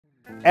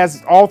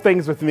As all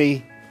things with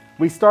me,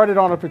 we started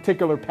on a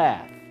particular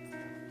path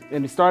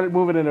and we started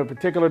moving in a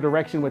particular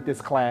direction with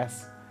this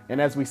class.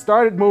 And as we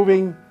started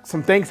moving,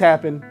 some things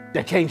happened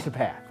that changed the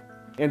path.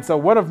 And so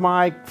one of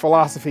my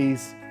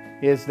philosophies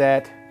is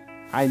that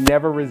I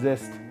never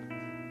resist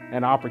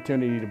an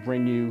opportunity to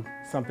bring you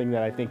something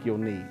that I think you'll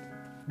need.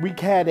 We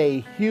had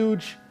a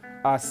huge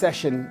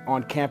session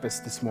on campus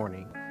this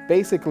morning.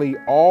 Basically,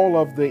 all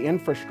of the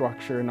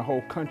infrastructure in the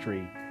whole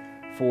country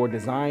for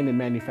design and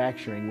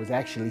manufacturing was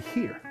actually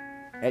here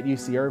at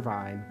UC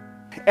Irvine.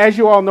 As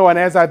you all know, and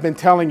as I've been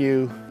telling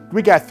you,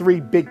 we got three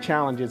big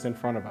challenges in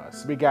front of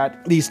us. We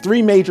got these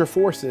three major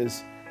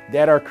forces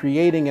that are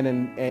creating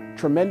a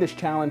tremendous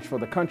challenge for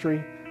the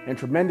country and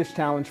tremendous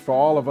challenge for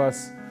all of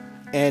us.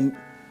 And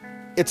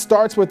it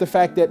starts with the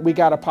fact that we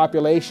got a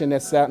population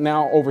that's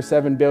now over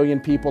 7 billion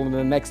people, and in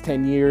the next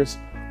 10 years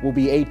will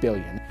be 8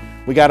 billion.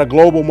 We got a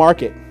global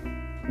market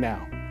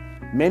now.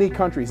 Many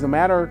countries, no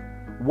matter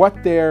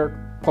what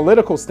their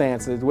political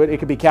stance is, it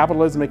could be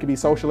capitalism, it could be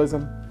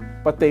socialism,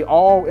 but they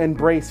all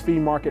embrace free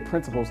market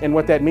principles. And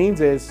what that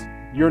means is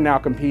you're now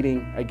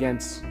competing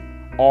against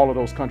all of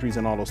those countries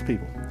and all those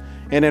people.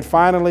 And then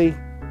finally,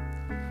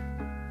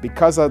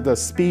 because of the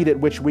speed at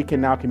which we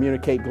can now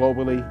communicate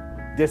globally,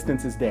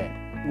 distance is dead.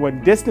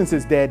 When distance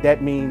is dead,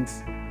 that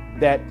means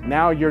that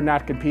now you're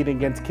not competing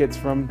against kids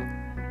from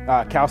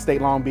Cal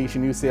State Long Beach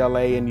and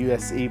UCLA and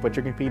USC, but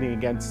you're competing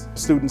against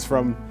students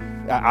from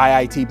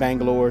IIT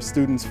Bangalore,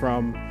 students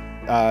from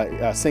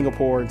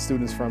Singapore, and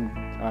students from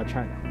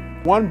China.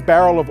 1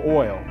 barrel of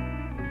oil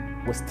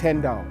was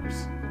 $10.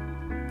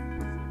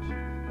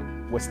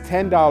 Was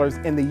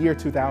 $10 in the year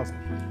 2000.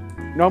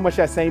 You know how much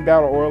that same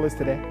barrel of oil is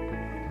today?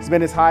 It's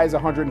been as high as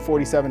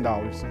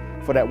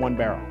 $147 for that 1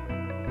 barrel.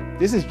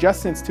 This is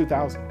just since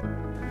 2000.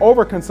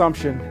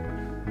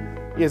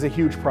 Overconsumption is a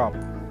huge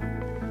problem.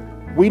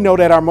 We know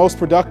that our most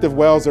productive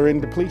wells are in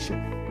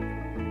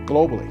depletion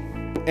globally,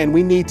 and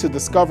we need to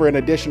discover an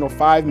additional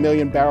 5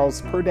 million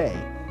barrels per day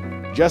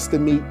just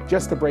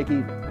to break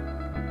even.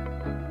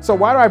 So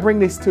why do I bring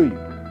these to you?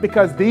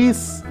 Because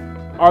these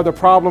are the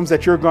problems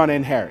that you're going to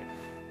inherit.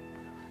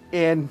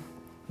 And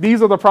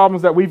these are the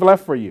problems that we've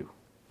left for you.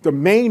 The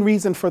main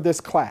reason for this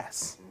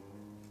class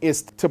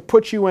is to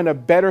put you in a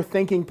better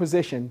thinking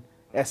position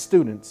as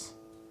students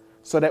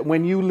so that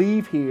when you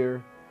leave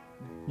here,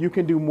 you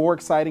can do more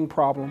exciting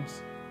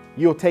problems.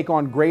 You'll take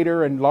on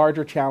greater and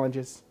larger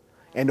challenges,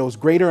 and those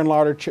greater and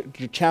larger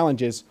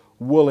challenges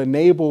will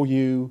enable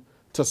you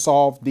to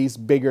solve these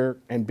bigger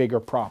and bigger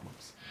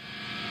problems.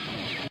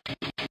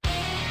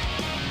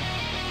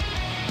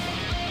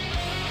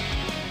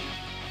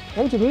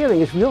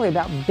 Engineering is really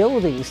about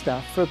building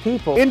stuff for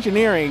people.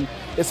 Engineering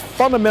is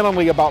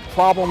fundamentally about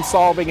problem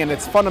solving, and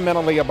it's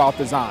fundamentally about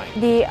design.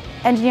 The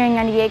Engineering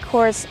 98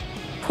 course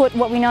put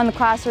what we know in the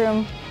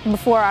classroom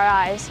before our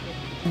eyes.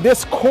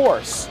 This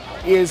course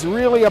is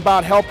really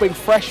about helping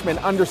freshmen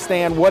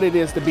understand what it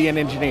is to be an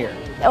engineer.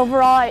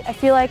 Overall, I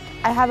feel like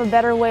I have a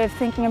better way of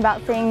thinking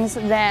about things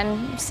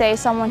than, say,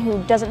 someone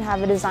who doesn't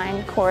have a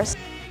design course.